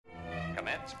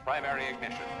Commence primary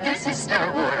ignition. This is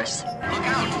Star Wars. Look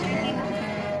out!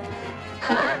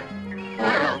 Core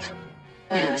World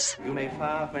News. You may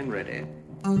fire when ready.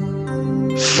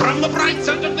 From the bright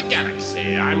side of the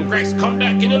galaxy, I'm Grace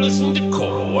Kondak, and you're listening to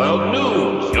Core World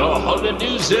News, your holiday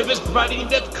news service providing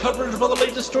in-depth coverage of all the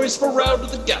latest stories from around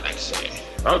the galaxy.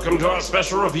 Welcome to our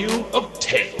special review of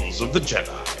Tales of the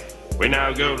Jedi. We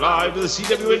now go live to the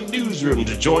CWN newsroom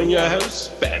to join your hosts,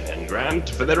 Ben and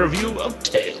Grant, for their review of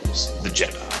Tales of the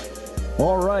Jedi.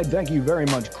 All right, thank you very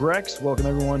much, Grex. Welcome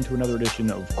everyone to another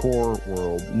edition of Core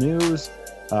World News.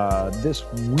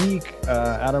 This week,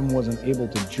 Adam wasn't able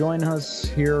to join us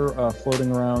here,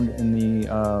 floating around in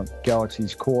the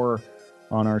galaxy's core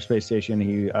on our space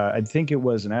station. I think it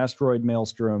was an asteroid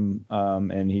maelstrom,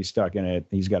 and he's stuck in it.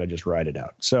 He's got to just ride it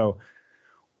out. So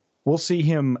we'll see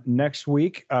him next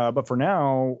week. But for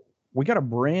now, we got a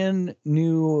brand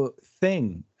new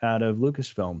thing out of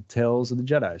Lucasfilm, Tales of the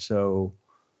Jedi. So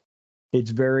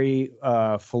it's very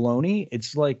Filoni.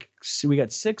 It's like we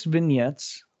got 6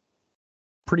 vignettes.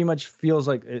 Pretty much feels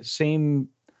like same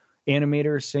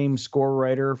animator, same score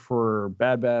writer for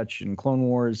Bad Batch and Clone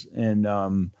Wars, and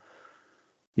and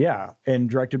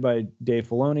directed by Dave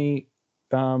Filoni.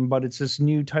 But it's this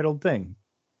new titled thing,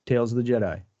 Tales of the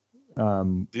Jedi.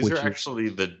 These are actually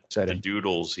the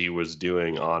doodles he was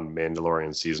doing on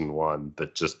Mandalorian season 1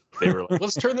 that they were like,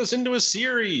 let's turn this into a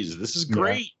series. This is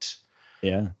great.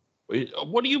 Yeah.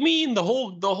 What do you mean? The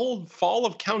whole fall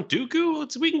of Count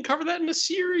Dooku? We can cover that in a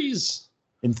series.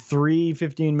 In 3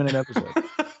 15-minute episodes.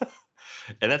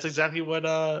 And that's exactly what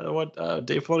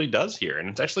Dave Filoni does here. And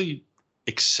it's actually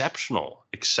exceptional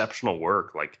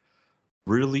work. Like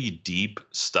really deep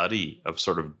study of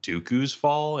sort of Dooku's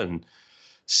fall and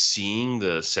seeing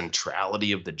the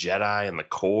centrality of the Jedi and the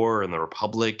core and the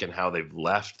Republic and how they've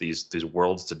left these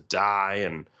worlds to die,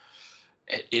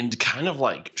 and kind of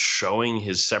like showing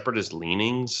his separatist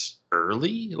leanings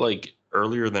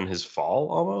earlier than his fall,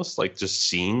 almost like just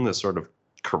seeing the sort of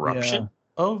corruption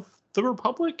of the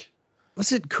Republic.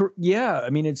 Was it? Yeah,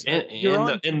 I mean, it's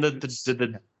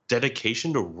the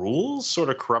dedication to rules sort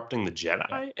of corrupting the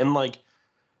Jedi, and like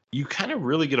you kind of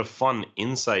really get a fun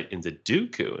insight into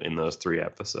Dooku in those 3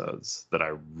 episodes that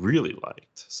I really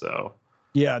liked. So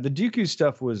yeah, the Dooku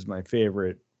stuff was my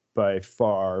favorite by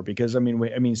far, because I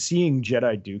mean, seeing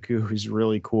Jedi Dooku is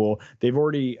really cool. They've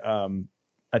already, I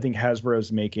think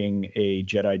Hasbro's making a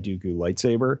Jedi Dooku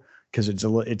lightsaber, because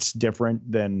it's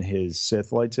different than his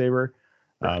Sith lightsaber,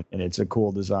 and it's a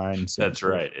cool design. That's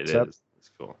right. It is.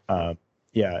 It's cool.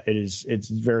 Yeah, it is. It's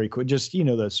very cool. Just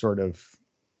the sort of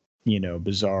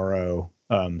bizarro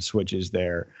switches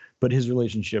there, but his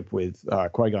relationship with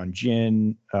Qui-Gon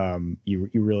Jinn, you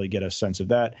really get a sense of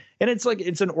that, and it's like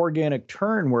it's an organic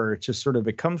turn where it's just sort of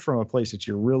it comes from a place that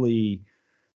you're really,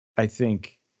 I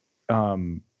think,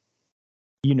 like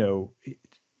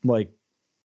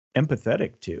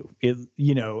empathetic to it,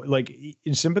 like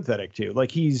sympathetic to,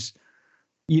 like he's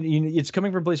it's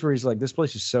coming from a place where he's like, this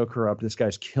place is so corrupt, this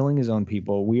guy's killing his own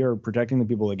people, we are protecting the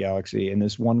people of the galaxy, and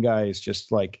this one guy is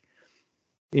just like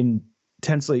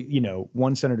intensely,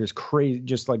 one senator's crazy,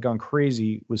 just like gone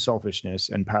crazy with selfishness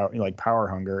and power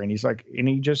hunger, and he's like, and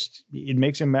it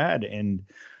makes him mad, and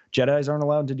Jedis aren't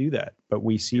allowed to do that, but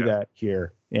we see that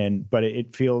here. But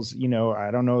it feels, I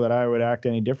don't know that I would act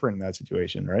any different in that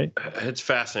situation, right? It's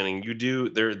fascinating.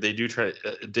 They do try.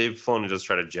 Dave Filoni does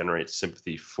try to generate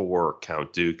sympathy for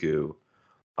Count Dooku,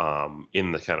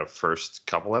 in the kind of first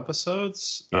couple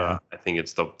episodes. Yeah. I think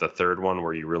it's the third one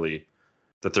where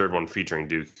the third one featuring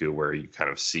Dooku, where you kind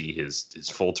of see his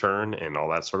full turn and all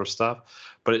that sort of stuff.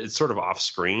 But it's sort of off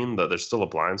screen. That there's still a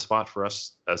blind spot for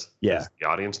us as the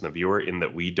audience and the viewer, in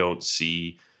that we don't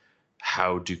see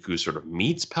how Dooku sort of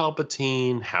meets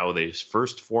Palpatine, how they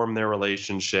first form their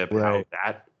relationship, how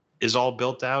that is all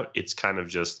built out. It's kind of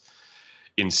just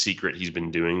in secret. He's been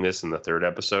doing this in the 3rd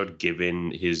episode, given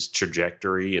his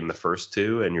trajectory in the first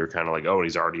 2, and you're kind of like, oh,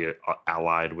 he's already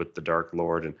allied with the Dark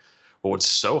Lord. And what's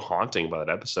so haunting about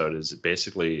that episode is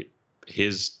basically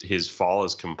his fall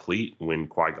is complete when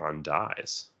Qui-Gon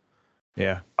dies.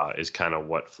 Yeah, is kind of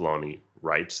what Filoni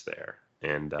writes there,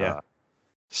 and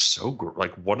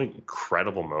like what an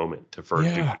incredible moment to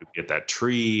first get that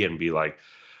tree and be like,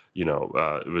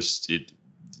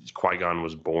 Qui-Gon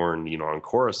was born, on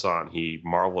Coruscant. He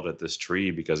marveled at this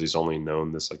tree because he's only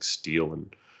known this like steel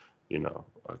and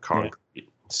a concrete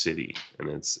city, and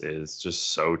it's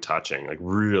just so touching, like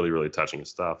really, really touching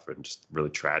stuff, and just really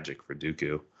tragic for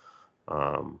Dooku.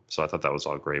 So I thought that was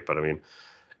all great, but I mean,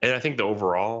 and I think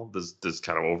this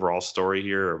kind of overall story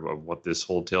here of what this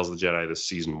whole Tales of the Jedi, this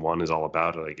season 1 is all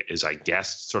about, like, is I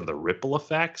guess sort of the ripple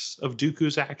effects of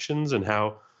Dooku's actions and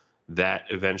how that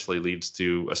eventually leads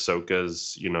to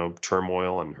Ahsoka's,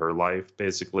 turmoil in her life,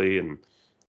 basically, and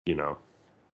you know,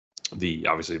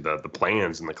 obviously the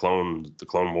plans and the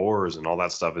clone wars and all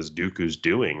that stuff is Dooku's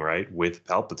doing, right, with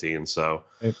Palpatine. So,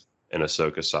 and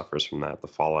Ahsoka suffers from that, the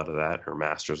fallout of that. Her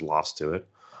master's lost to it,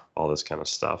 all this kind of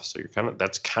stuff. So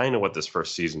that's kind of what this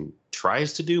first season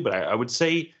tries to do, but I would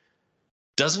say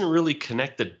doesn't really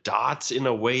connect the dots in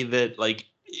a way that like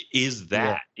is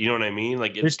that, you know what I mean?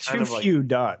 Like there's it's kind too of like, few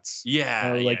dots.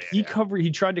 yeah, he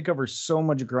tried to cover so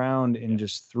much ground in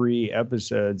just 3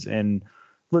 episodes, and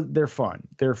they're fun.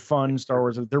 They're fun Star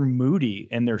Wars. They're moody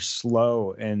and they're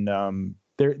slow, and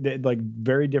they're like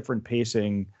very different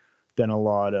pacing than a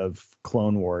lot of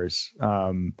Clone Wars.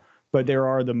 But there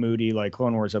are the moody like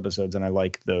Clone Wars episodes, and I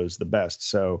like those the best.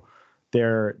 So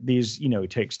these, it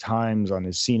takes times on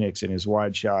his scenics and his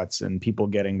wide shots and people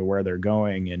getting to where they're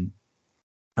going, and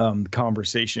the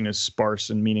conversation is sparse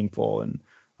and meaningful, and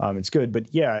it's good.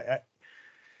 But yeah,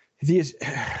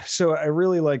 so I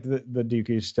really like the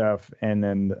Dooku stuff, and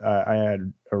then I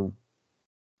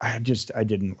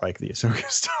didn't like the Ahsoka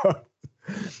stuff.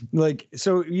 Like,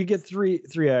 so you get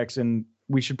three acts, and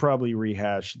we should probably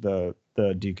rehash the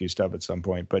Dooku stuff at some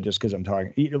point. But just because I'm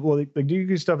talking, well, the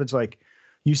Dooku stuff, it's like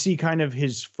you see kind of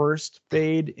his first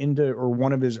fade into, or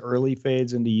one of his early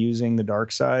fades into using the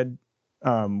dark side,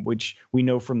 which we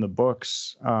know from the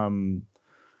books,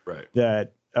 right?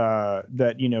 That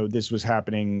this was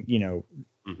happening,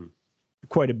 mm-hmm.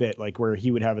 quite a bit, like where he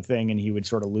would have a thing and he would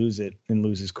sort of lose it and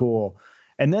lose his cool.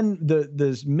 And then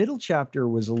the middle chapter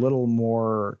was a little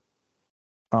more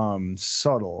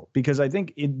subtle, because I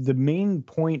think the main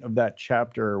point of that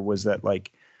chapter was that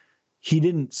like he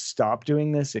didn't stop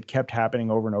doing this. It kept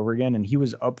happening over and over again. And he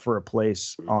was up for a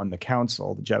place on the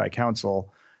council, the Jedi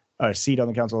Council, a seat on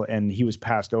the council, and he was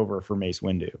passed over for Mace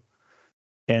Windu.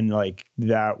 And like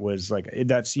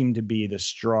that seemed to be the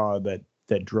straw that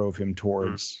drove him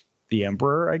towards the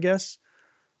Emperor, I guess.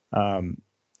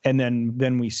 And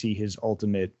then we see his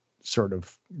ultimate sort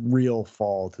of real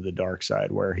fall to the dark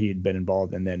side, where he had been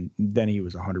involved, and then he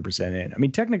was 100% in. I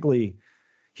mean, technically,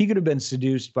 he could have been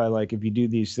seduced by like, if you do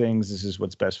these things, this is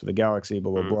what's best for the galaxy,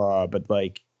 blah blah blah. But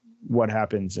like, what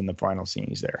happens in the final scene?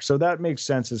 He's there, so that makes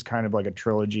sense as kind of like a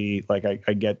trilogy. Like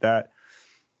I get that.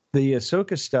 The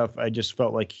Ahsoka stuff, I just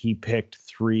felt like he picked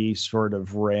 3 sort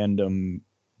of random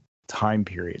time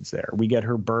periods there. We get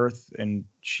her birth, and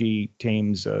she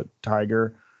tames a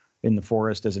tiger in the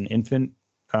forest as an infant,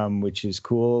 which is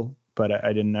cool, but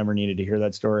I never needed to hear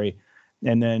that story.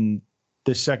 And then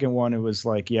the second one, it was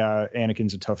like, yeah,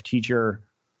 Anakin's a tough teacher.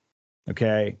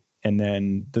 Okay. And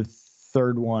then the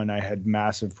third one I had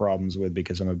massive problems with,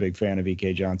 because I'm a big fan of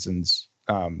E.K. Johnson's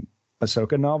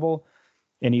Ahsoka novel.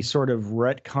 And he sort of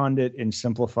retconned it and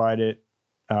simplified it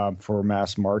for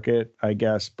mass market, I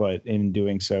guess. But in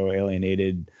doing so,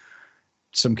 alienated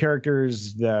some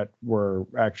characters that were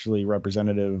actually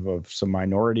representative of some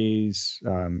minorities.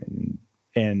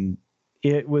 And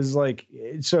it was like,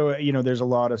 so, there's a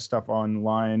lot of stuff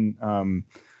online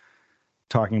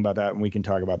talking about that, and we can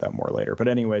talk about that more later. But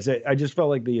anyways, I just felt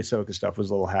like the Ahsoka stuff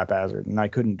was a little haphazard, and I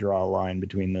couldn't draw a line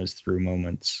between those 3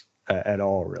 moments at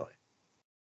all, really.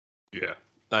 Yeah.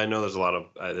 I know there's a lot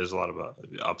of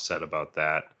upset about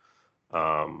that.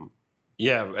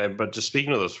 Yeah, but just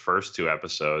speaking of those first 2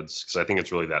 episodes, because I think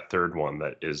it's really that third one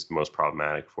that is most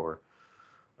problematic for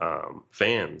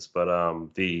fans. But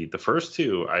the first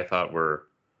 2 I thought were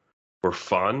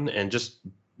fun and just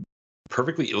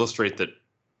perfectly illustrate that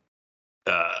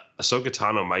Ahsoka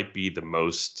Tano might be the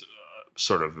most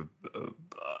sort of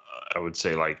I would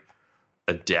say like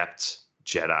adept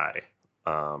Jedi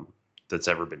that's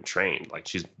ever been trained. Like,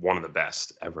 she's one of the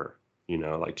best ever,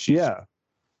 like she has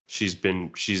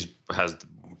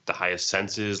the highest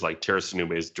senses, like Tera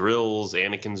Sinube's drills,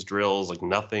 Anakin's drills, like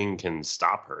nothing can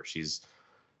stop her. She's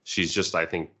just, I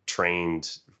think,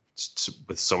 trained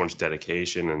with so much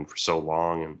dedication and for so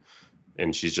long.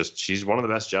 And she's one of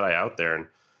the best Jedi out there. And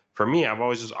for me, I've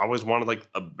always wanted like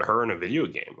her in a video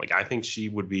game. Like, I think she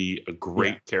would be a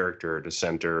great character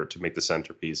to make the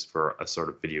centerpiece for a sort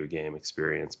of video game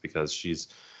experience, because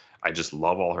I just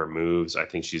love all her moves. I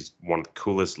think she's one of the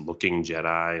coolest looking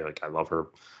Jedi. Like, I love her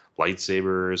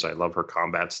lightsabers. I love her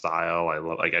combat style.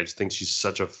 I just think she's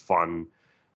such a fun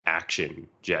action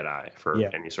Jedi for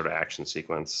any sort of action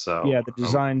sequence. So the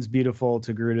design's beautiful.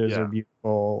 Togrutas are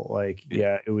beautiful. Like,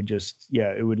 it would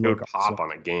look pop awesome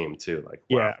on a game too. Like,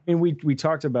 wow. I mean, we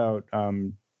talked about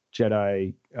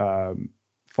Jedi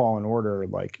Fallen Order.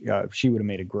 Like, she would have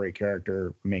made a great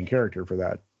main character for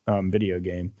that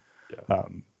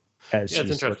as she's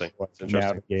interesting.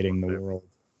 navigating the world.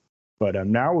 But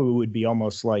now it would be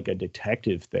almost like a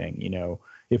detective thing, you know.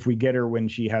 If we get her when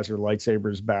she has her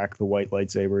lightsabers back, the white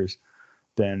lightsabers,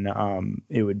 then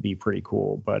it would be pretty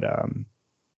cool. But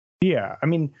yeah, I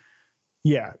mean,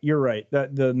 yeah, you're right.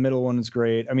 That the middle one is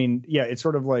great. I mean, yeah, it's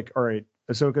sort of like, all right,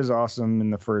 Ahsoka's awesome in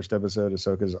the first episode.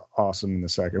 Ahsoka's awesome in the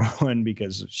second one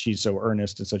because she's so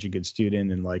earnest and such a good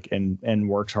student and like and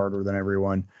works harder than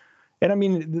everyone. And I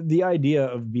mean, the idea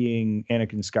of being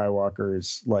Anakin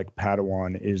Skywalker's like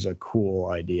Padawan is a cool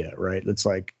idea, right? It's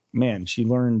like, man, she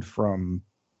learned from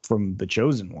the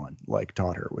chosen one, like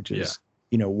taught her, which is,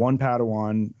 you know, one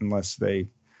Padawan, unless they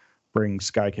bring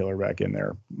Skykiller back in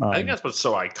there. I think that's what's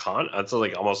so iconic. That's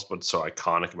like almost what's so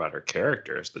iconic about her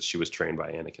character is that she was trained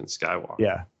by Anakin Skywalker.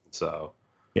 Yeah. So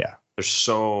yeah, there's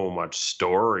so much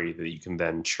story that you can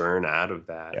then churn out of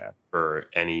that for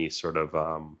any sort of,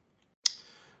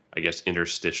 I guess,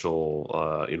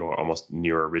 interstitial, you know, almost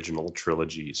near original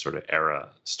trilogy sort of era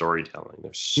storytelling.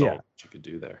 There's so much you could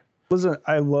do there. Listen,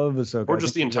 I love Ahsoka. Or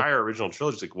just the entire original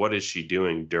trilogy. Like, what is she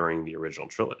doing during the original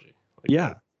trilogy? Like,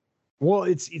 yeah. Well,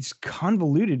 it's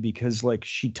convoluted because like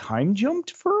she time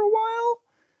jumped for a while,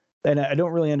 and I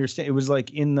don't really understand. It was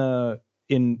like in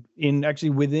actually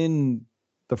within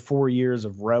the 4 years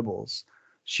of Rebels,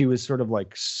 she was sort of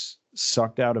like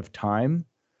sucked out of time.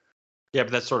 Yeah,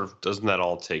 but that sort of doesn't that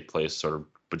all take place sort of,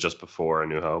 but just before A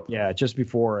New Hope? Yeah, just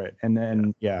before it, and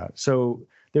then so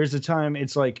there's a time.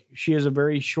 It's like she has a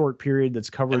very short period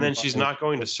that's covered. And then she's not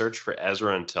going to search for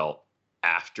Ezra until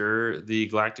after the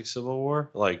Galactic Civil War,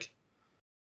 like.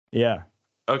 Yeah.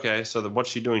 Okay, so what's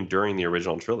she doing during the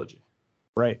original trilogy?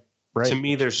 Right. To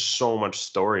me, there's so much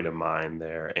story to mine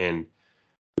there, and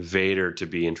Vader to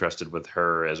be interested with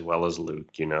her as well as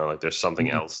Luke. You know, like there's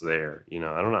something else there. You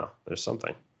know, I don't know. There's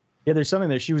something. Yeah, there's something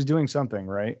there. She was doing something,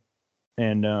 right?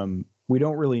 And we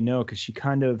don't really know because she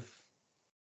kind of.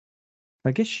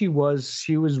 I guess she was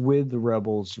with the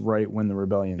rebels right when the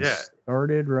rebellion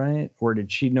started, right? Or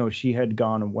did she know she had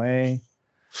gone away?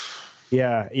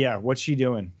 Yeah. What's she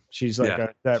doing? She's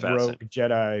like that rogue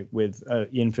Jedi with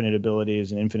infinite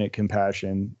abilities and infinite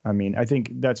compassion. I mean, I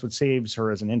think that's what saves her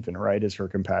as an infant, right? Is her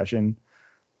compassion,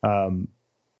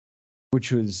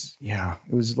 which was it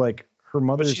was like her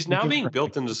mother. But she's now being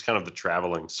built into just kind of the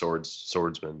traveling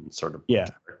swordsman sort of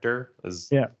character.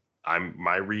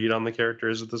 My read on the character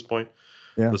is at this point.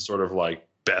 Yeah. The sort of like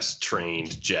best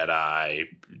trained Jedi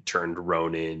turned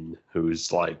Ronin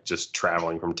who's like just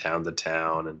traveling from town to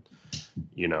town and,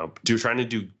 you know, trying to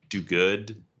do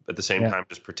good, but at the same time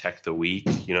just protect the weak,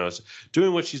 you know,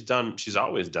 doing what she's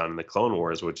always done in the Clone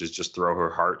Wars, which is just throw her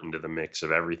heart into the mix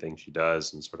of everything she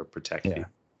does and sort of protect people.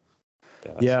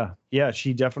 Yeah,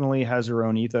 she definitely has her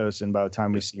own ethos, and by the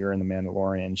time we see her in The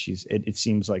Mandalorian, it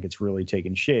seems like it's really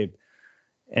taken shape.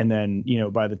 And then, you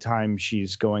know, by the time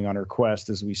she's going on her quest,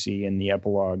 as we see in the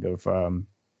epilogue of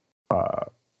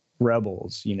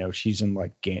Rebels, you know, she's in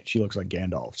like she looks like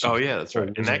Gandalf. That's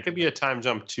right. And that could be a time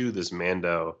jump to this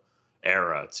Mando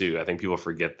era too. I think people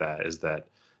forget that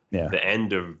the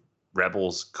end of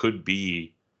Rebels could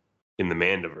be in the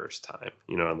Mandoverse time,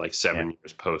 you know, like 7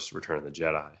 years post Return of the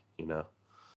Jedi, you know?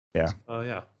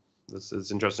 Yeah.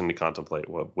 It's interesting to contemplate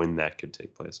when that could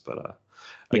take place. But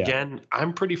again,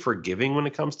 I'm pretty forgiving when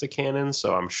it comes to canon.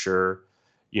 So I'm sure,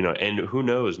 you know, and who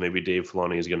knows, maybe Dave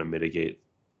Filoni is going to mitigate,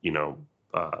 you know,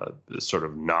 sort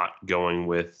of not going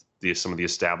with some of the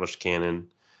established canon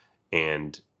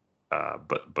and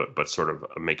but sort of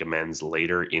make amends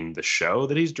later in the show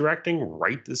that he's directing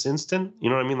right this instant. You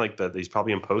know what I mean? Like that he's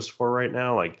probably in post for right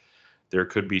now. Like there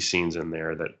could be scenes in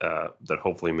there that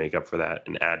hopefully make up for that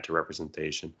and add to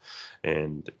representation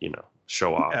and, you know,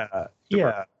 show off.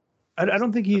 I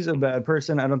don't think he's a bad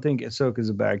person. I don't think Ahsoka's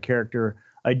a bad character.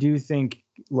 I do think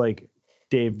like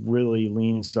Dave really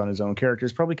leans on his own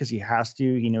characters, probably because he has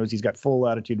to. He knows he's got full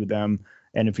latitude with them.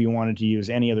 And if he wanted to use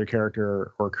any other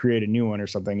character or create a new one or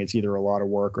something, it's either a lot of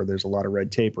work or there's a lot of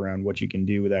red tape around what you can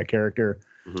do with that character.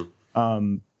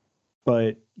 Mm-hmm.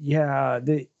 But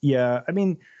I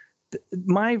mean,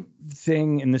 my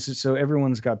thing, and this is so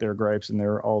everyone's got their gripes and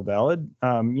they're all valid.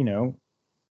 You know,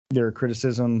 their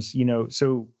criticisms, you know,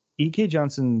 so E.K.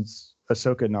 Johnson's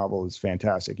Ahsoka novel is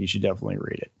fantastic. You should definitely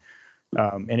read it.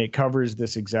 And it covers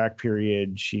this exact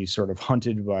period. She's sort of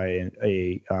hunted by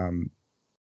a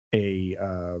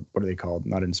what are they called?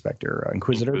 Not inspector,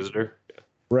 Inquisitor.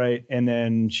 Right. And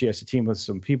then she has to team with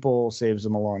some people, saves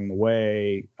them along the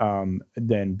way.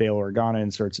 Then Bail Organa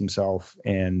inserts himself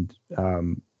and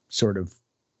sort of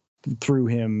through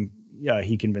him,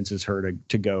 he convinces her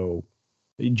to go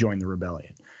join the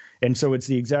rebellion. And so it's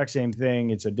the exact same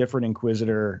thing. It's a different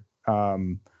Inquisitor.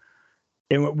 And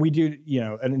what we do, you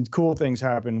know, and cool things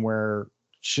happen where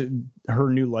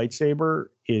her new lightsaber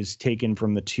is taken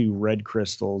from the 2 red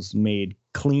crystals made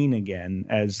clean again,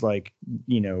 as like,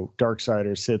 Darkseid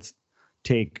or Sith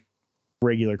take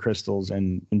regular crystals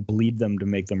and bleed them to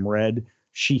make them red.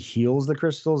 She heals the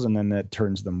crystals and then that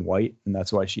turns them white, and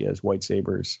that's why she has white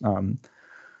sabers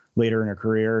later in her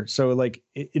career. So like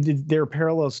they're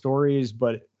parallel stories,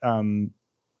 but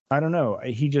I don't know.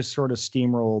 He just sort of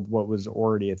steamrolled what was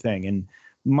already a thing. And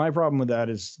my problem with that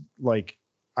is, like,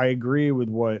 I agree with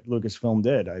what Lucasfilm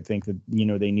did. I think that,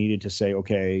 they needed to say,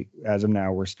 okay, as of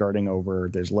now, we're starting over.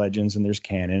 There's Legends and there's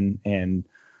canon, and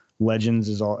Legends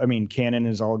is all, canon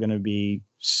is all going to be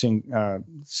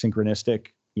synchronistic,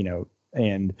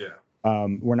 and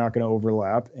we're not going to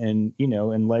overlap. And,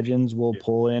 and Legends we'll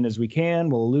pull in as we can.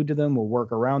 We'll allude to them. We'll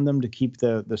work around them to keep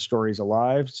the stories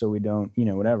alive so we don't,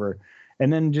 whatever.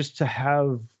 And then just to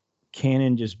have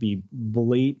canon just be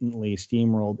blatantly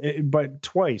steamrolled, but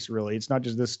twice, really. It's not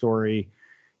just this story.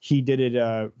 He did it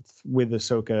with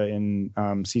Ahsoka in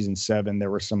season 7.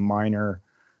 There were some minor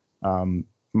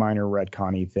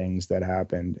retconny things that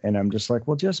happened. And I'm just like,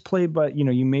 well, just play by,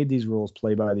 you made these rules,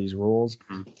 play by these rules.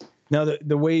 Mm-hmm. Now,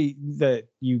 the way that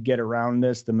you get around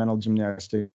this, the mental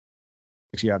gymnastics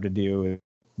you have to do,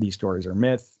 these stories are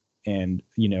myth. And,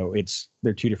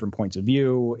 they're 2 different points of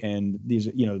view. And these,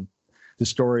 the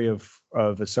story of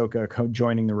Ahsoka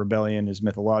joining the rebellion is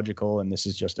mythological, and this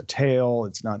is just a tale.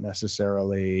 It's not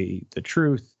necessarily the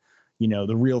truth.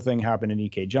 The real thing happened in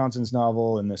E.K. Johnson's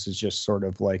novel, and this is just sort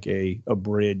of like a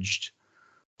abridged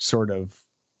sort of,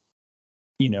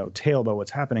 tale about what's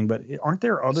happening. But aren't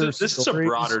there other this is a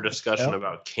broader discussion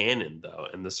about canon, though,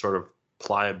 and the sort of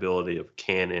pliability of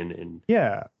canon, and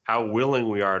how willing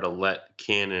we are to let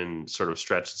canon sort of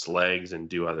stretch its legs and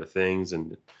do other things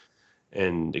and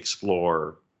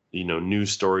explore, new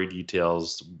story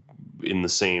details in the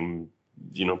same,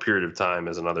 period of time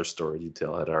as another story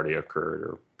detail had already occurred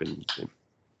or been.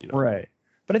 Right.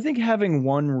 But I think having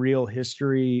one real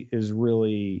history is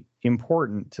really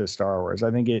important to Star Wars.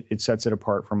 I think it sets it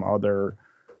apart from other,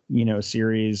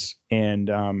 series. And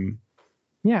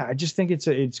I just think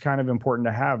it's kind of important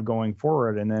to have going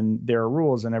forward. And then there are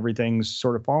rules and everything's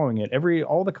sort of following it.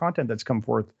 All the content that's come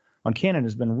forth on canon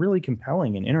has been really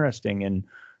compelling and interesting. And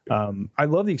I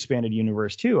love the expanded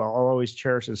universe too. I'll always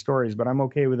cherish the stories, but I'm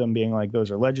okay with them being like,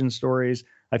 those are legend stories.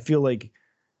 I feel like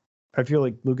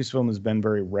Lucasfilm has been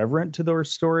very reverent to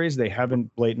those stories. They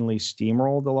haven't blatantly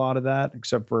steamrolled a lot of that,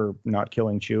 except for not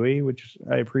killing Chewie, which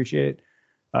I appreciate.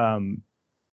 So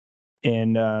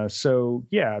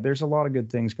there's a lot of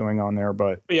good things going on there,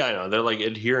 but yeah, I know they're like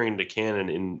adhering to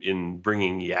canon in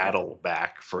bringing Yaddle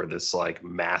back for this like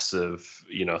massive,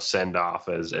 send off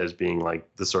as being like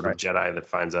the sort of Jedi that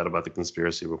finds out about the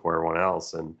conspiracy before everyone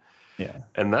else, and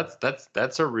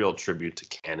that's a real tribute to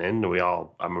canon.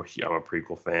 I'm a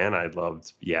prequel fan. I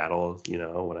loved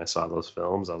Yaddle. When I saw those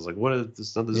films, I was like, what is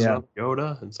this? This is not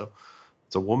Yoda, and so.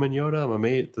 It's a woman Yoda. I'm a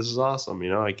mate. This is awesome.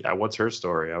 What's her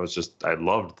story? I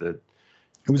loved that.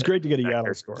 It was great to get a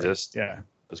Yaddle story. It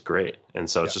was great. And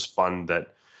so it's just fun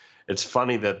it's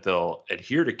funny that they'll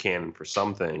adhere to canon for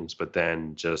some things, but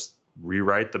then just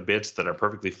rewrite the bits that are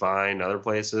perfectly fine other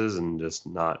places and just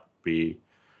not be,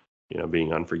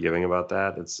 being unforgiving about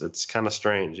that. It's kind of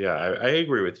strange. Yeah, I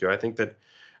agree with you. I think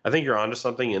you're onto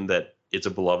something in that it's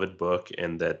a beloved book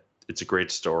and that it's a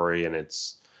great story, and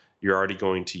you're already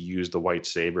going to use the white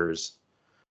sabers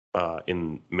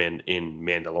in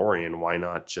Mandalorian. Why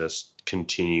not just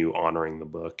continue honoring the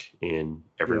book in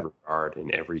every regard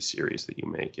in every series that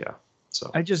you make? So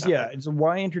it's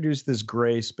why introduce this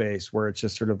gray space where it's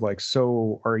just sort of like,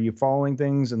 so are you following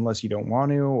things unless you don't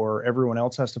want to, or everyone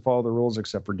else has to follow the rules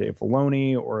except for Dave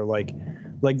Filoni, or like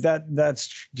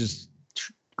that's just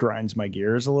grinds my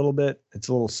gears a little bit. It's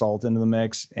a little salt into the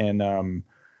mix, and to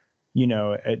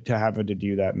have to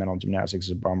do that mental gymnastics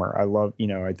is a bummer. I love,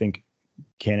 I think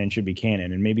canon should be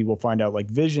canon, and maybe we'll find out like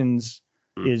Visions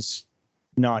is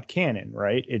not canon,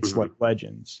 right? It's like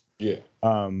Legends. Yeah.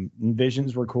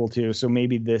 Visions were cool too. So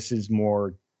maybe this is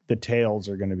more, the tales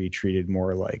are going to be treated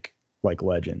more like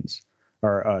Legends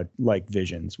or like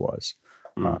Visions was.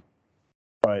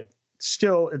 But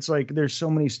still, it's like there's so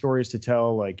many stories to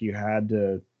tell. Like you had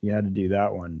to do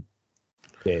that one,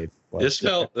 Dave. This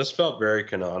felt very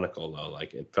canonical though.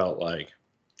 Like it felt like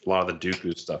a lot of the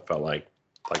Dooku stuff felt like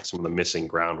some of the missing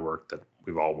groundwork that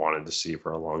we've all wanted to see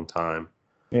for a long time.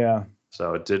 Yeah.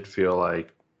 So it did feel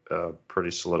like a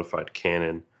pretty solidified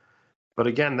canon. But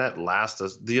again, the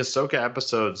Ahsoka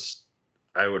episodes,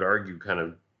 I would argue, you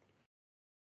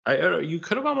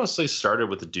could have almost started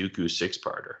with the Dooku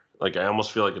 6-parter. Like I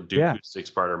almost feel like a Dooku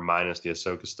 6-parter minus the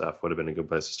Ahsoka stuff would have been a good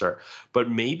place to start. But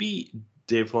maybe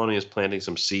Dave Filoni is planting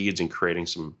some seeds and creating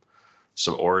some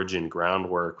origin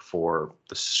groundwork for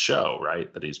the show,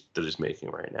 right? That he's making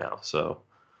right now. So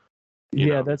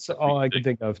that's all I can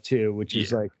think of too, which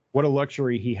is like what a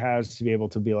luxury he has to be able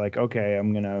to be like, okay,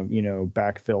 I'm gonna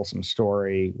backfill some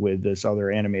story with this other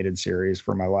animated series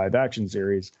for my live action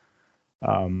series. So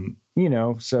I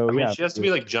mean, she has to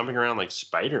be like jumping around like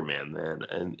Spider-Man then,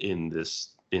 and in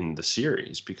the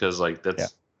series, because like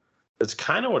that's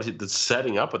kind of what that's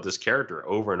setting up with this character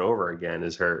over and over again,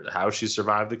 is how she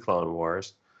survived the Clone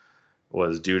Wars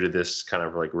was due to this kind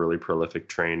of like really prolific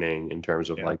training in terms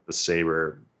of like the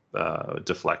saber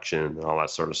deflection and all that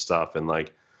sort of stuff. And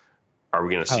like, are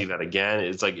we going to see that again?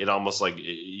 It's like, it almost like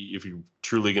if you're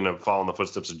truly going to follow in the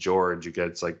footsteps of George, you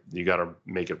got to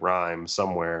make it rhyme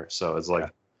somewhere. So it's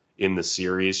like in the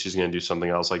series, she's going to do something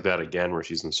else like that again, where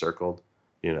she's encircled,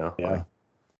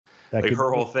 like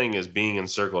her whole thing is being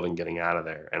encircled and getting out of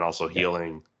there, and also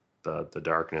healing the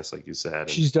darkness, like you said.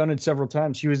 She's done it several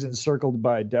times. She was encircled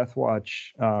by Death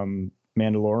Watch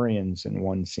Mandalorians in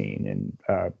one scene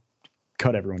and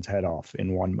cut everyone's head off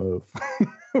in one move,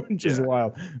 which is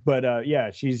wild. But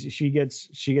she gets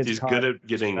she's good at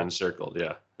getting encircled,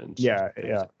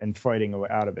 and fighting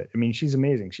out of it. I mean, she's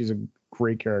amazing. She's a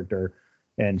great character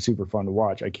and super fun to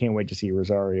watch. I can't wait to see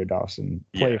Rosario Dawson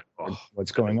play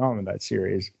what's going on with that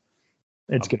series.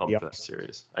 It's going to be awesome. That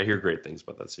series. I hear great things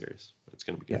about that series. It's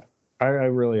going to be good. I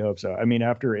really hope so. I mean,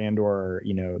 after Andor,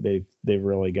 they've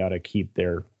really got to keep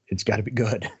it's got to be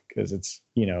good, because it's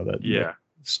the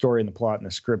story and the plot and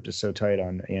the script is so tight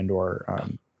on Andor.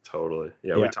 Totally.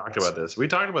 We talked about this. We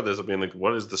talked about this being like,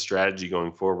 what is the strategy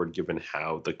going forward, given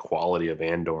how the quality of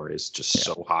Andor is just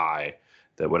so high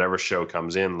that whatever show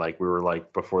comes in, like we were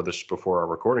like before our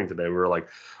recording today, we were like,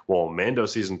 well, Mando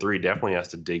season 3 definitely has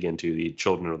to dig into the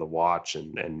Children of the Watch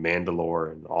and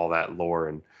Mandalore and all that lore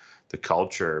and the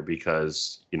culture,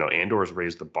 because Andor's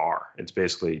raised the bar. It's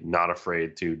basically not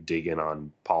afraid to dig in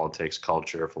on politics,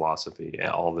 culture, philosophy,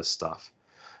 all this stuff.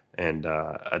 And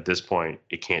at this point,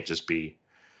 it can't just be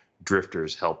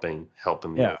drifters helping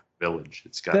the village.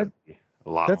 It's got to be a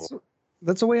lot more.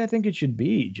 That's the way I think it should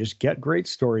be. Just get great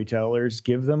storytellers,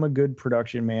 give them a good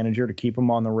production manager to keep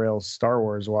them on the rails Star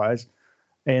Wars wise,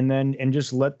 and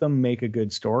just let them make a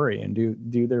good story and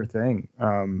do their thing.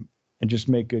 And just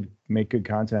make good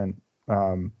content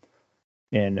and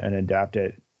adapt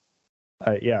it.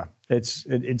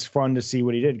 It's fun to see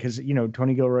what he did, because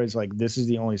Tony Gilroy's like, this is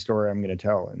the only story I'm going to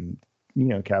tell, and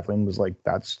Kathleen was like,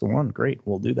 that's the one. Great,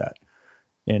 we'll do that.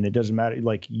 And it doesn't matter,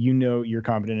 like, you're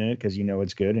confident in it because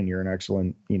it's good and you're an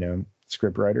excellent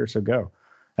script writer, so go.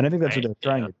 And I think that's what they're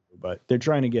trying to do, but they're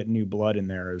trying to get new blood in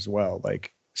there as well,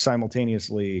 like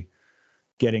simultaneously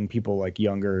getting people like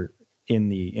younger in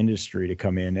the industry to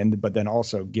come in, but then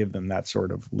also give them that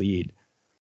sort of lead.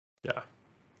 Yeah.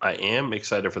 I am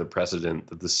excited for the precedent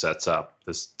that this sets up,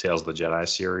 this Tales of the Jedi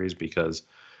series, because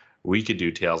we could do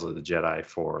Tales of the Jedi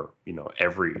for,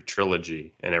 every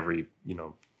trilogy and every,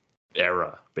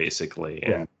 era, basically.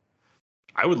 And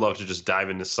I would love to just dive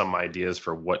into some ideas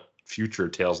for what future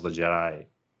Tales of the Jedi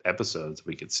episodes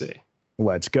we could see.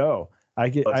 Let's go. I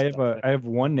have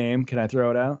one name. Can I throw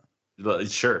it out?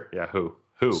 Sure. Yeah. Who?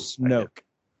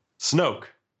 Snoke.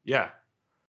 Yeah.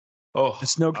 Oh, the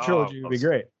Snoke trilogy would be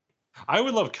great. I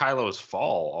would love Kylo's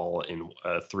fall all in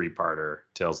a 3-parter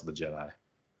Tales of the Jedi.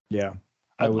 Yeah,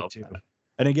 I would too. That.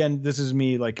 And again, this is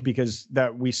me, like, because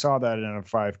that we saw that in a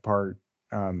 5-part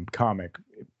comic,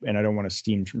 and I don't want to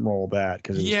steamroll that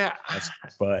because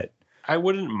but I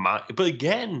wouldn't mind. But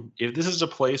again, if this is a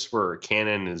place where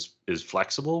canon is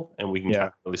flexible and we can kind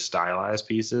of really stylize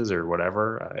pieces or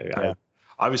whatever, I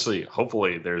obviously,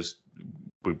 hopefully,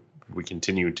 we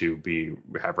continue to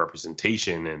have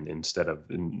representation, and instead of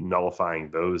nullifying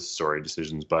those story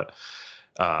decisions. But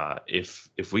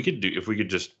if we could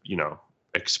just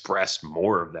express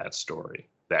more of that story,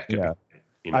 that could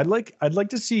be, I'd like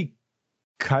to see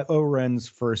Kylo Ren's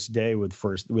first day with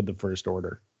the First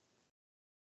Order.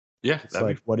 Yeah, it's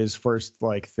like what his first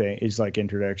thing is, like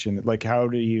introduction. Like, how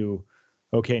do you?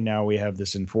 Okay, now we have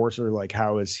this enforcer. Like,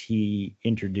 how is he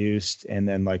introduced, and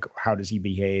then like how does he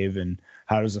behave, and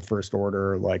how does the First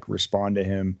Order respond to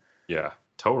him? Yeah,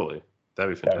 totally.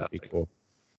 That'd be fantastic. That'd be cool.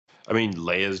 I mean,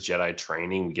 Leia's Jedi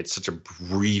training. We get such a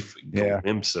brief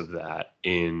glimpse of that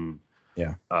in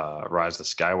Rise of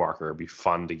Skywalker. It'd be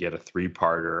fun to get a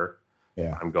 3-parter.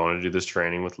 Yeah, I'm going to do this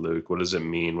training with Luke. What does it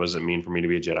mean? What does it mean for me to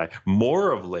be a Jedi?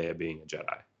 More of Leia being a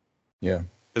Jedi. Yeah.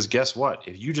 Because guess what?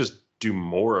 If you just do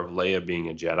more of Leia being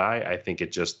a Jedi, I think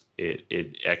it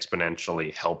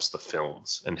exponentially helps the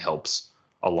films and helps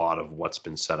a lot of what's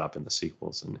been set up in the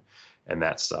sequels. and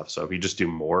that stuff. So if you just do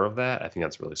more of that, I think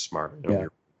that's really smart. I mean, Yeah.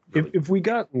 really- If we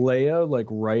got Leia like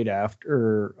right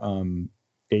after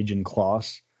Agent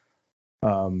Kloss,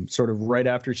 sort of right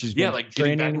after she's yeah, been like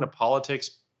getting back training. into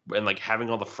politics and like having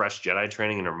all the fresh Jedi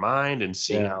training in her mind and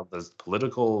seeing Yeah. how the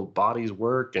political bodies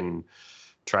work and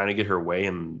trying to get her way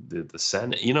in the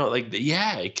Senate. You know, like,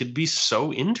 yeah, it could be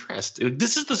so interesting.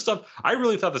 This is the stuff I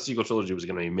really thought the sequel trilogy was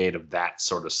going to be made of, that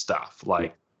sort of stuff,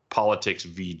 like politics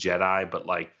v Jedi, but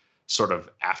like sort of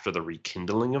after the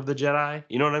rekindling of the Jedi.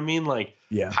 You know what I mean? Like,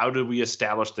 Yeah. how do we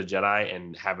establish the Jedi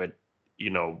and have it,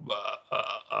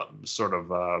 sort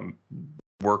of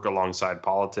work alongside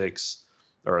politics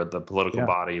or the political Yeah.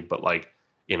 body, but like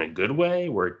in a good way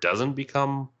where it doesn't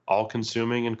become all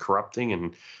consuming and corrupting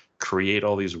and create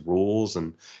all these rules,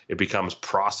 and it becomes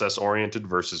process oriented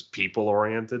versus people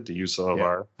oriented, to use some of Yeah.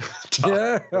 our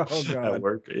Yeah. Oh at God.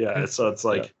 work. Yeah. So it's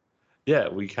like,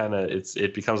 we kind of,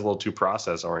 it becomes a little too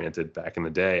process oriented back in the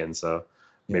day. And so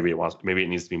maybe it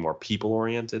needs to be more people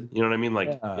oriented. You know what I mean?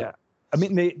 Like, yeah. I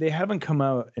mean, they haven't come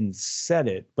out and said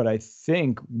it, but I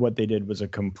think what they did was a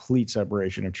complete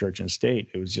separation of church and state.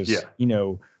 It was just,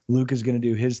 Luke is going to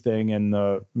do his thing, and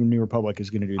the New Republic is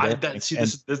going to do their thing. That's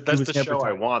the show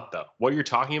I want, though. What you're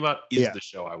talking about is the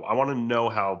show I want to know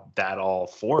how that all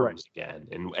forms again,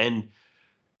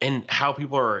 and how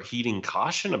people are heeding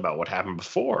caution about what happened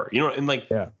before. You know, and like,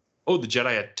 oh, the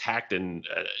Jedi attacked and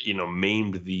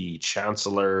maimed the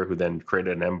Chancellor, who then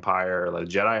created an empire. Like,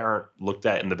 Jedi aren't looked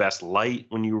at in the best light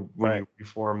when you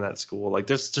reform that school. Like,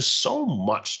 there's just so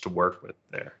much to work with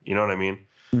there. You know what I mean?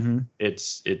 Mm-hmm.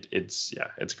 It's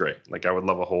great. Like, I would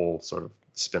love a whole sort of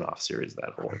spin-off series of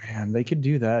that whole. Man, they could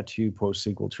do that too,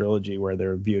 post-sequel trilogy, where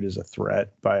they're viewed as a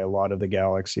threat by a lot of the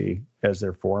galaxy as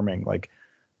they're forming. Like,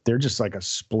 they're just like a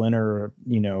splinter,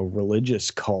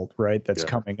 religious cult, right? That's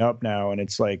coming up now. And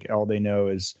it's like, all they know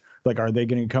is like, are they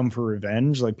going to come for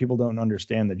revenge? Like, people don't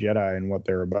understand the Jedi and what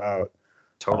they're about.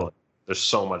 Totally. There's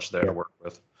so much there to work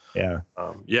with. Yeah.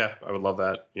 I would love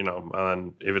that.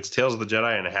 And if it's Tales of the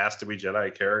Jedi and it has to be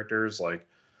Jedi characters, like,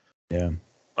 I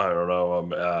don't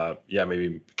know.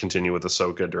 Maybe continue with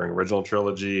Ahsoka during original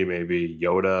trilogy. Maybe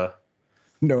Yoda.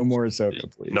 No more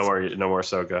Ahsoka, please. No more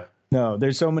Ahsoka. No,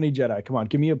 there's so many Jedi. Come on,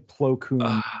 give me a Plo Koon.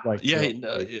 Plo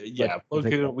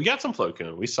Koon. We got some Plo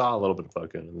Koon. We saw a little bit of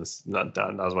Plo Koon in this. Not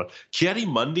as much.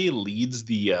 Ki-Adi-Mundi leads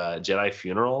the Jedi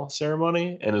funeral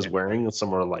ceremony and is wearing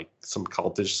some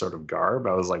cultish sort of garb.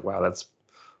 I was like, wow, that's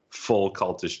full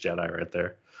cultish Jedi right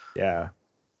there. Yeah.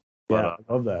 I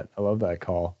love that. I love that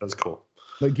call. That's cool.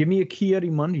 Like, give me a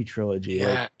Ki-Adi-Mundi trilogy.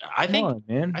 Yeah, I think,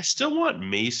 man. I still want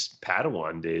Mace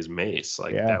Padawan days. Mace,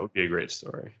 that would be a great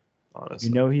story.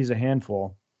 Honestly, he's a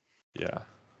handful. Yeah.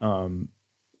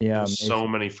 There's so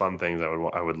many fun things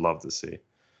I would love to see.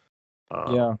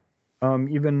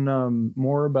 Even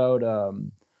more about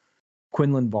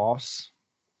Quinlan Voss.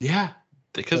 Yeah,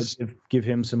 because give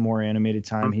him some more animated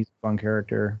time. He's a fun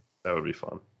character. That would be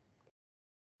fun.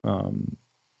 I'm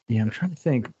trying to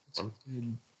think.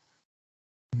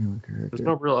 There's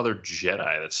no real other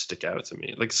Jedi that stick out to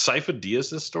me. Like Sifo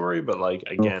Dyas' story, but like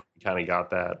again, kind of got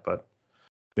that, but.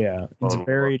 Yeah, it's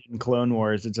buried in Clone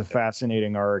Wars. It's a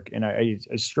fascinating arc, and I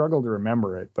struggle to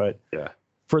remember it. But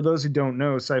for those who don't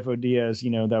know, Sifo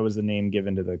Dyas, that was the name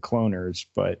given to the cloners.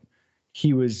 But he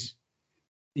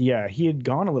had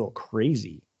gone a little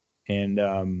crazy,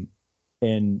 and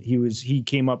he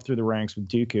came up through the ranks with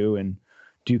Dooku, and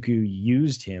Dooku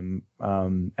used him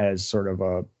as sort of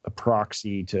a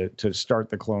proxy to start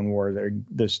the Clone Wars, or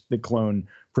the clone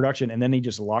production, and then he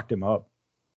just locked him up.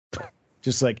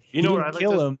 Just like, he didn't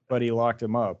kill him, but he locked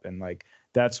him up. And like,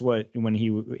 that's what, when he,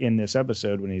 in this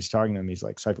episode, when he's talking to him, he's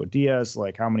like, Sifo Dyas,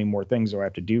 like, how many more things do I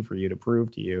have to do for you to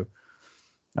prove to you?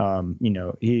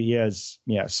 He has,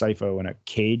 Sifo in a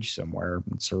cage somewhere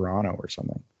in Serrano or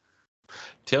something.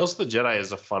 Tales of the Jedi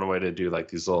is a fun way to do like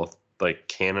these little, like,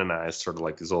 canonized sort of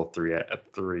like these little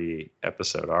three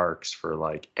episode arcs for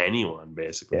like anyone,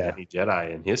 basically, any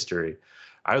Jedi in history.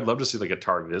 I would love to see like a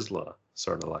Tar Vizsla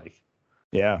sort of like.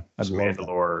 Yeah,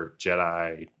 Mandalore,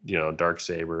 Jedi,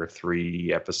 Darksaber,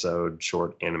 3-episode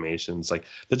short animations like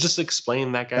that just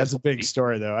explain that guy. That's a big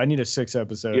story, though. I need a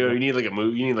 6-episode. You need like a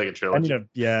movie. You need like a trilogy.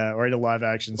 Or a live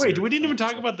action. Wait, we didn't even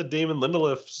talk about the Damon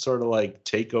Lindelof sort of like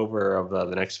takeover of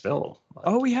the next film.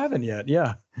 We haven't yet.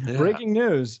 Yeah. Breaking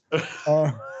news.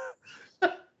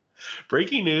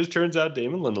 Breaking news. Turns out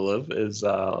Damon Lindelof is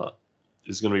going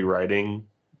to be writing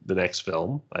the next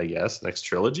film. I guess next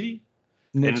trilogy.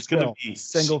 And it's going to be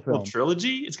single film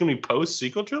trilogy. It's going to be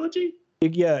post-sequel trilogy.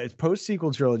 It's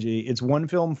post-sequel trilogy. It's one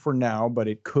film for now, but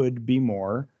it could be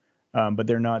more. but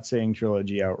they're not saying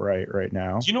trilogy outright right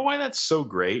now. Do you know why that's so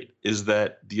great? Is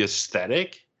that the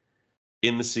aesthetic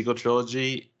in the sequel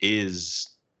trilogy is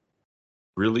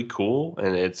really cool,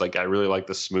 and it's like I really like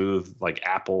the smooth, like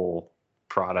Apple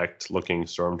product looking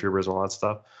stormtroopers and all that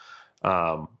stuff.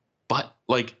 But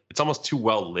like it's almost too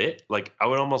well lit. Like I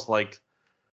would almost like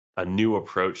a new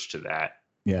approach to that.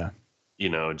 Yeah.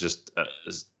 Just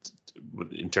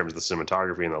in terms of the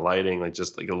cinematography and the lighting, like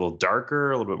just like a little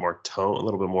darker, a little bit more tone, a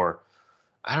little bit more.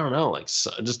 I don't know, like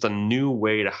just a new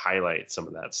way to highlight some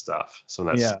of that stuff, some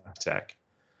of that tech.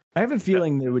 I have a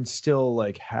feeling they would still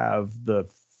like have the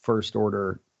First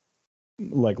Order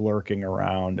like lurking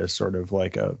around as sort of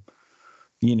like a,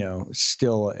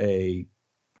 still a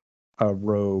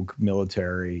rogue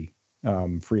military,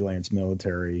 freelance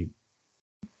military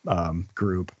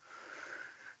group.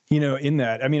 In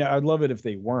that, I mean, I'd love it if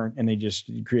they weren't and they just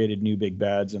created new big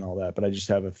bads and all that, but I just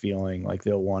have a feeling like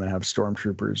they'll want to have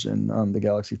stormtroopers in the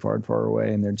galaxy far, far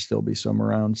away, and there'd still be some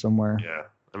around somewhere. Yeah,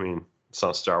 I mean, it's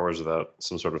not Star Wars without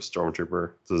some sort of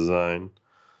stormtrooper design.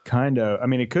 Kind of. I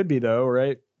mean, it could be though,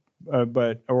 right?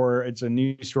 Or it's a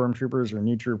new stormtroopers or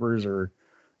new troopers or,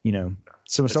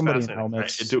 somebody in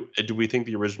helmets. Do we think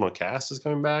the original cast is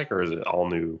coming back, or is it all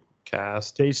new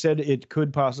cast? They said it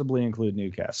could possibly include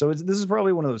new cast. So this is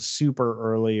probably one of those super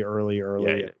early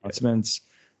announcements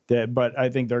but I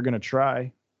think they're going to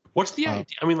try. What's the idea?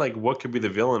 I mean, like, what could be the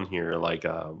villain here? Like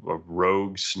a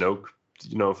rogue Snoke,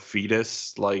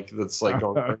 fetus, like that's like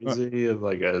going crazy.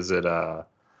 Like, is it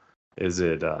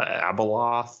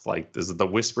Abeloth? Like, is it the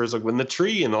whispers? Like, when the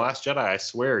tree in The Last Jedi, I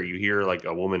swear you hear like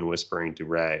a woman whispering to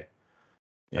Rey,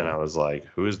 and I was like,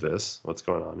 who is this? What's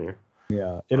going on here?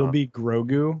 Yeah, it'll be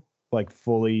Grogu, like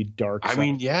fully dark. I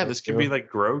mean, this could be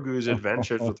like Grogu's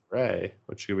adventures with Rey,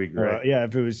 which could be great.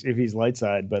 If he's light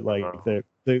side, but like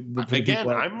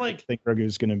I'm like, I think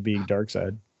Grogu's going to be dark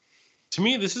side. To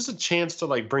me, this is a chance to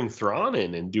like bring Thrawn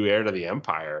in and do Heir to the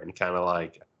Empire, and kind of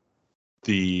like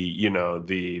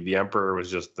the Emperor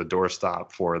was just the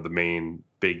doorstop for the main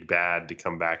big bad to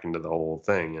come back into the whole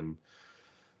thing, and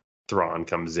Thrawn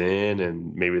comes in,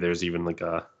 and maybe there's even like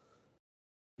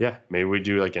maybe we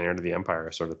do like an Heir to the Empire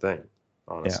sort of thing,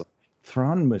 honestly. Yeah.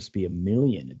 Thrawn must be a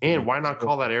million. And why not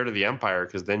call that Heir to the Empire?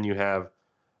 Because then you have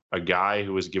a guy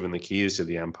who was given the keys to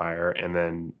the Empire, and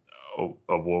then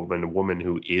a woman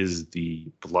who is the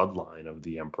bloodline of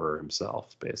the Emperor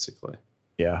himself, basically.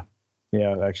 Yeah.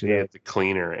 Yeah, actually. It's a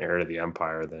cleaner Heir to the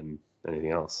Empire than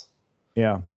anything else.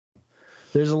 Yeah.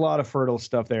 There's a lot of fertile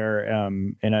stuff there,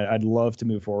 and I'd love to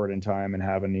move forward in time and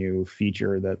have a new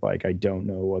feature that, like, I don't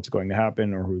know what's going to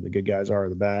happen or who the good guys are or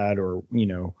the bad, or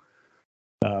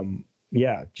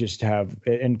just have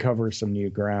and cover some new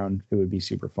ground. It would be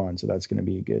super fun. So that's going to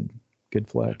be a good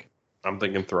flick. I'm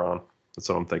thinking Thrawn. That's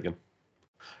what I'm thinking.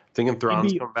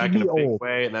 Thrawn's coming back in a big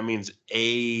way, and that means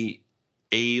A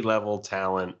level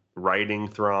talent writing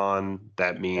Thrawn.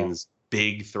 That means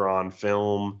big Thrawn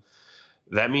film.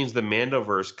 That means the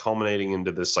Mandoverse culminating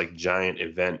into this like giant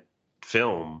event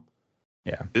film.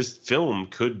 Yeah. This film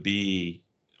could be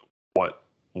what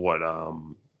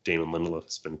Damon Lindelof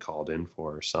has been called in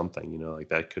for or something, like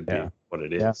that could be what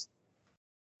it is.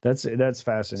 That's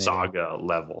fascinating. Saga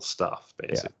level stuff,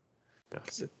 basically. Yeah.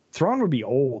 Thrawn would be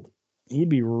old. He'd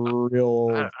be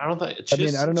real. I don't think. I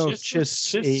don't know if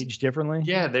Chiss age differently.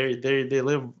 Yeah, they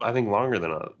live, I think, longer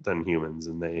than humans,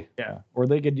 and or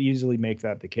they could easily make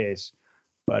that the case.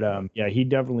 But he'd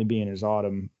definitely be in his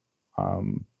autumn,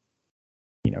 30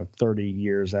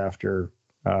 years after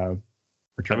return.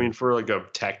 I mean, for like a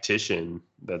tactician,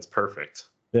 that's perfect.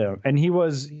 Yeah, and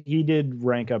he did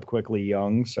rank up quickly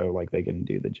young, so like they can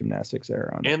do the gymnastics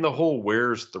there on. And the whole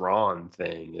 "Where's Thrawn"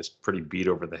 thing is pretty beat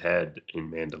over the head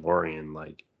in Mandalorian.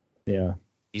 Like,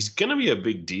 he's gonna be a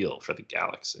big deal for the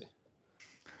galaxy.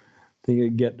 They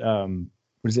could get what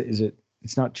is it? Is it?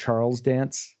 It's not Charles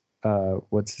Dance.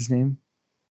 What's his name?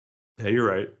 Yeah, you're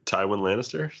right. Tywin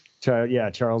Lannister.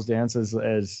 Charles Dance as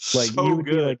like so he would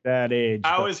be like that age.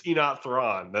 How is he not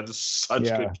Thrawn? That is such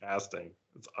good casting.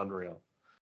 It's unreal.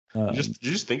 Did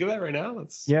you just think of that right now?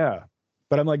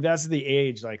 But I'm like, that's the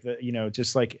age, like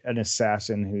just like an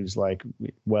assassin who's like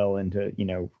well into,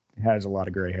 has a lot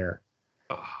of gray hair.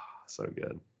 Oh, so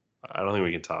good. I don't think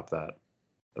we can top that.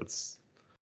 That's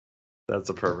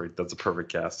a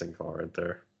perfect casting call right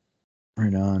there.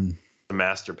 Right on. A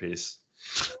masterpiece,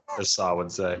 as Saw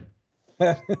would say.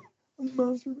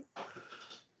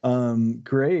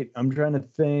 Great. I'm trying to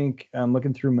think. I'm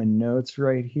looking through my notes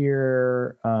right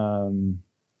here.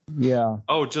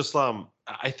 Oh, just I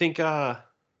think Count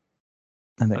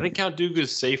Dooku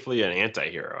is safely an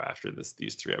anti-hero after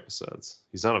these 3 episodes.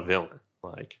 He's not a villain.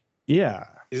 Like,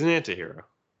 he's an anti-hero.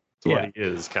 It's what he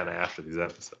is kind of after these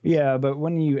episodes. Yeah, but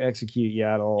when you execute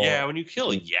Yaddle, Yeah, when you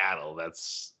kill Yaddle,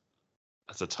 that's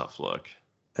a tough look.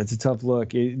 that's a tough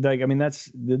look. Like, I mean,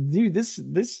 that's the dude.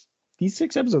 These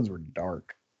 6 episodes were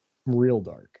dark, real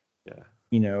dark. Yeah.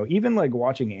 You know, even like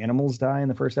watching animals die in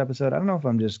the first episode. I don't know if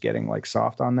I'm just getting like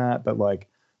soft on that, but like,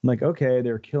 I'm like, okay,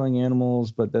 they're killing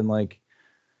animals, but then like,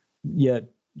 yet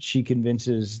she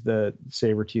convinces the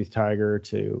saber-toothed tiger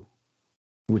to,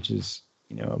 which is,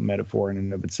 you know, a metaphor in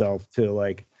and of itself, to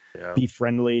like be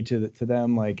friendly to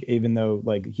them, like even though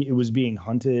like it was being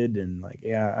hunted and like,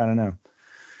 yeah, I don't know.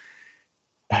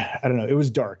 It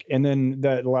was dark. And then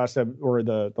the last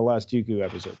Dooku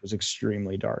episode was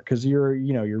extremely dark because you're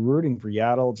rooting for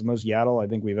Yaddle. It's the most Yaddle I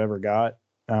think we've ever got.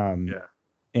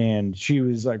 And she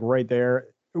was like right there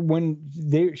when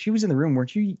she was in the room,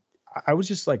 weren't you? I was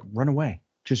just like, run away.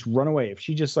 Just run away. If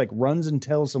she just like runs and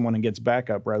tells someone and gets back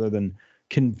up rather than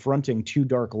confronting 2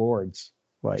 Dark Lords.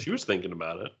 Like, she was thinking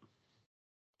about it.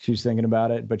 She was thinking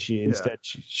about it, but instead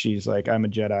she's like, I'm a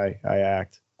Jedi. I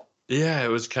act. Yeah, it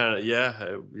was kind of yeah.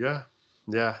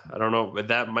 I don't know, but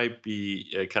that might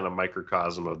be a kind of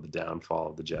microcosm of the downfall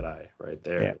of the Jedi, right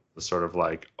there. Yeah. The sort of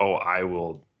like, oh, I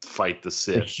will fight the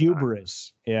Sith. The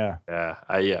hubris. Yeah.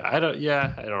 I don't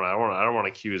know. I don't want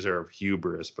to accuse her of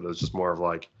hubris, but it was just more of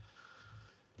like,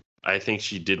 I think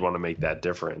she did want to make that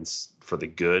difference for the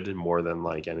good more than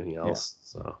like anything else.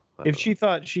 Yeah. So if she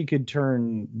thought she could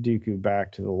turn Dooku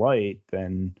back to the light,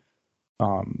 then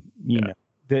you know.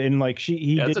 And like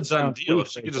he did. That's a done deal.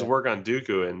 She could just work on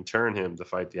Dooku and turn him to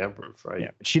fight the Emperor, right?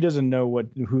 Yeah, she doesn't know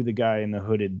who the guy in the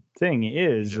hooded thing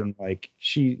is, and like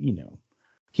he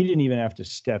didn't even have to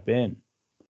step in.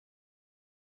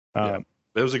 It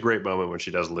was a great moment when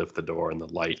she does lift the door and the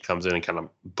light comes in and kind of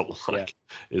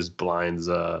blinds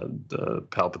the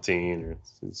Palpatine, or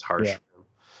it's harsh.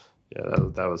 Yeah,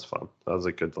 that was fun. That was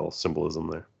a good little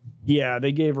symbolism there. Yeah,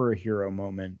 they gave her a hero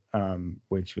moment,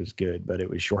 which was good, but it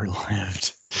was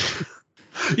short-lived.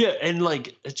 Yeah, and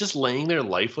like it's just laying there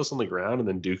lifeless on the ground, and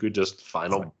then Dooku just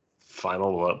final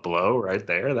blow right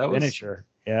there. That was finisher.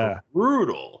 Yeah,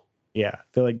 brutal. Yeah,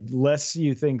 they're like less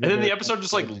you think. And then the episode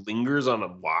just like lingers on a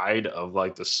wide of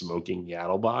like the smoking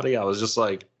Yaddle body. I was just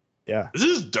like, yeah, this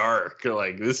is dark.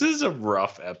 Like this is a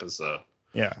rough episode.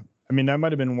 Yeah, I mean that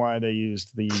might have been why they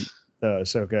used the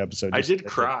Ahsoka episode. I did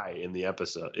cry in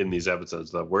these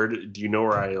episodes though. Where do you know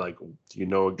where I like? Do you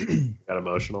know got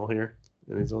emotional here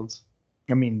in these ones?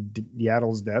 I mean,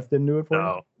 Yaddle's death didn't do it for you?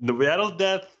 No, the Yaddle's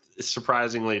death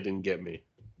surprisingly didn't get me.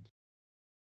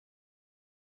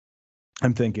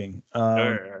 I'm thinking.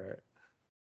 I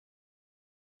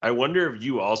wonder if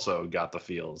you also got the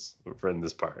feels in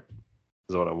this part.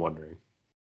 Is what I'm wondering.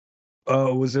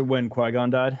 Oh, was it when Qui-Gon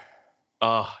died?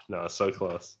 Oh no, so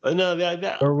close.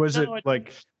 No, or was it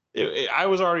like? I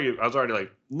was already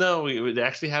like, no. It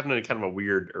actually happened in kind of a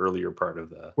weird earlier part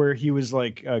of the where he was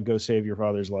like, "Go save your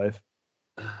father's life."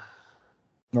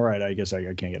 All right, I guess I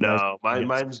can't get. No,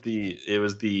 mine's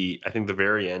I think the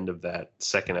very end of that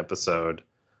second episode,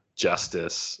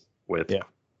 Justice with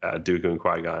Dooku and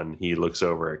Qui-Gon. He looks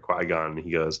over at Qui-Gon and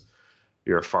he goes,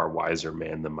 "You're a far wiser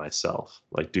man than myself."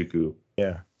 Like Dooku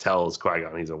tells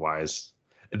Qui-Gon he's a wise.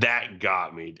 That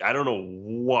got me. I don't know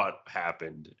what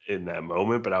happened in that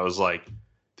moment, but I was like,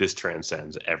 this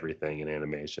transcends everything in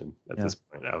animation at this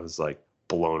point. I was like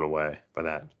blown away by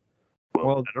that.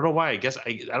 Well, I don't know why. I guess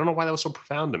I don't know why that was so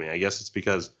profound to me. I guess it's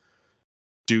because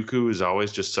Dooku is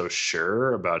always just so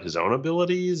sure about his own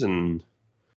abilities, and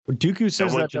Dooku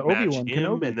says that to Obi-Wan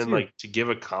Kenobi, and then too. like to give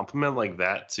a compliment like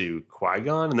that to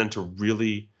Qui-Gon, and then to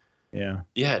really, I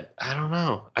don't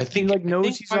know. I think he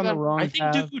knows he's on the wrong path.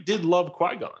 I think Dooku did love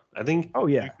Qui-Gon. I think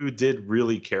Dooku did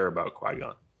really care about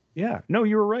Qui-Gon. Yeah, no,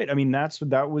 you were right. I mean,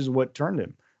 that was what turned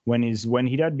him when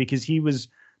he died, because he was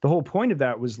the whole point of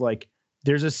that was like,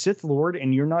 there's a Sith Lord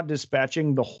and you're not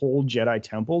dispatching the whole Jedi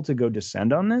Temple to go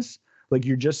descend on this. Like,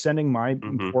 you're just sending my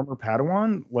former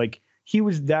Padawan. Like,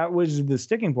 that was the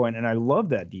sticking point. And I love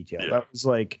that detail. That was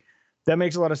like, that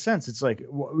makes a lot of sense. It's like,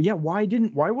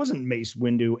 why wasn't Mace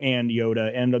Windu and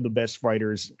Yoda and the best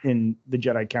fighters in the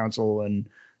Jedi Council and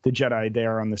the Jedi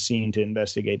there on the scene to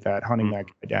investigate that, hunting that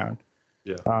guy down?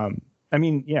 Yeah. I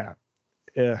mean,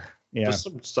 just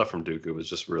some stuff from Dooku was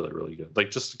just really, really good.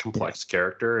 Like, just a complex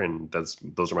character, and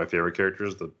those are my favorite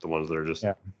characters, the ones that are just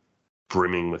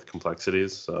brimming with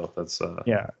complexities. So that's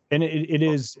and it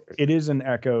is an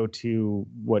echo to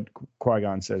what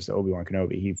Qui-Gon says to Obi-Wan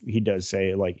Kenobi. He does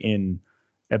say, like, in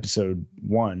episode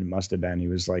 1, must have been, he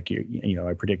was like,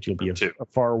 I predict you'll be a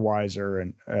far wiser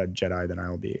and Jedi than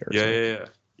I'll be. Yeah.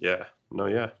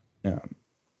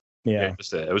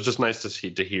 It was just nice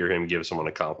to hear him give someone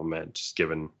a compliment, just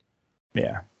given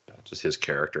just his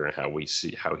character and how we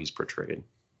see how he's portrayed.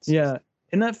 Yeah.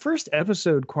 In that first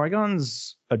episode,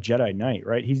 Qui-Gon's a Jedi Knight,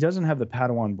 right? He doesn't have the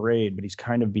Padawan braid, but he's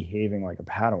kind of behaving like a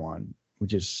Padawan,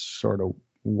 which is sort of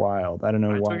wild. I don't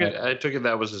know why. I took it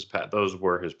that was his those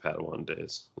were his Padawan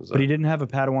days. But he didn't have a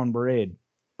Padawan braid.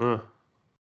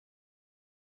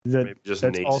 Maybe just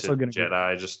that's also going to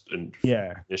Jedi, just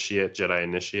Jedi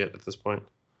initiate at this point,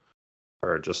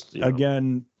 or just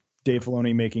again, Dave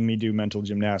Filoni making me do mental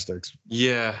gymnastics.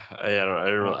 Yeah, I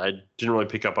didn't really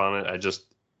pick up on it.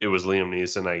 It was Liam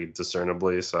Neeson,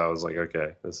 discernibly, so I was like,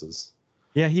 okay, this is.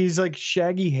 Yeah, he's like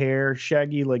shaggy hair,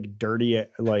 shaggy like dirty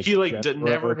like. He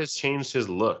never has changed his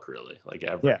look really, like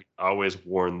ever. Yeah. He's always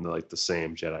worn the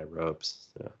same Jedi robes.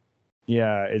 Yeah.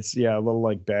 Yeah, it's a little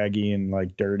like baggy and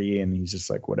like dirty, and he's just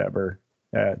like whatever.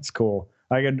 Yeah, it's cool.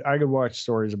 I could watch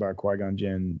stories about Qui-Gon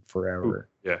Jinn forever.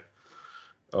 Ooh, yeah.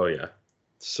 Oh yeah,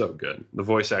 so good. The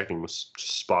voice acting was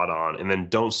spot on, and then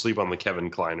don't sleep on the Kevin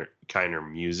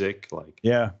Kiner music.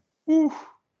 Yeah. Woo.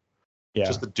 Yeah.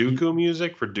 Just the Dooku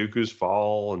music for Dooku's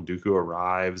fall and Dooku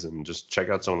arrives, and just check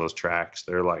out some of those tracks.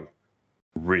 They're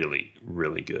really,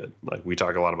 really good. We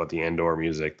talk a lot about the Andor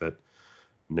music that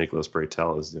Nicholas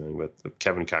Breitel is doing, but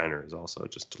Kevin Kiner is also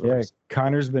just delicious. Yeah,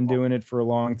 Kiner's been doing it for a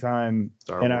long time,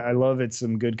 and I love it.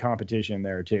 Some good competition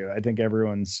there too. I think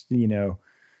everyone's, the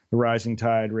rising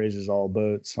tide raises all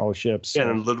boats, all ships. Yeah,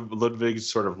 and Ludwig's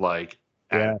sort of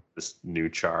added this new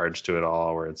charge to it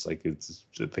all, where it's I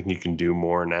think you can do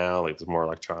more now. There's more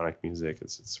electronic music.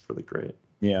 It's really great.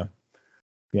 Yeah.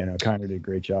 Yeah, no, Kiner did a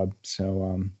great job.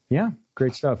 So,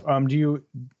 great stuff. All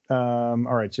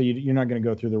right. So you're not going to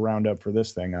go through the roundup for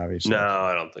this thing, obviously. No,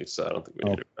 I don't think so. I don't think we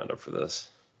need a roundup for this.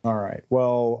 All right.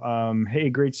 Well, hey,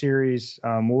 great series.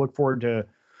 We'll look forward to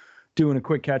doing a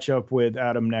quick catch up with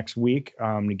Adam next week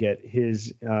to get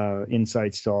his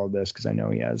insights to all of this, because I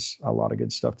know he has a lot of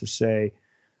good stuff to say.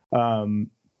 We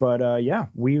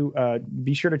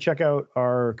be sure to check out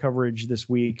our coverage this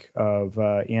week of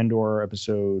Andor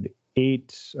episode 8,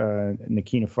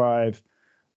 Nakina 5.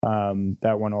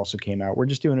 That one also came out. We're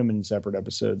just doing them in separate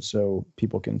episodes so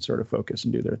people can sort of focus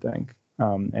and do their thing.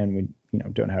 And we,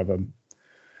 don't have a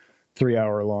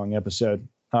 3-hour long episode.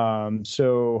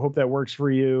 So hope that works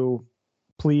for you.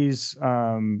 Please, give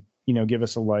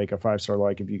us a 5-star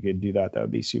like. If you could do that, that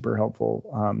would be super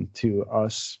helpful to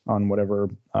us on whatever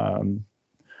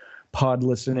pod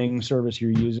listening service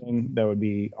you're using. That would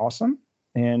be awesome.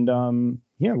 And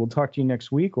we'll talk to you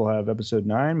next week. We'll have episode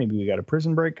 9. Maybe we got a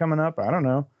prison break coming up. I don't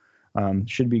know.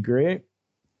 Should be great.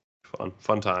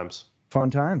 Fun times. Fun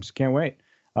times. Can't wait.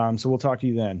 So we'll talk to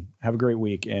you then. Have a great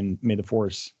week, and may the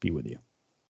Force be with you.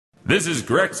 This is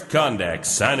Grex Kondak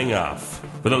signing off.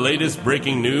 For the latest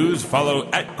breaking news, follow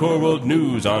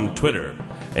 @CoreWorldNews on Twitter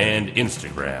and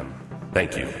Instagram.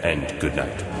 Thank you, and good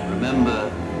night. Remember,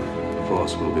 the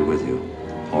Force will be with you,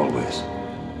 always.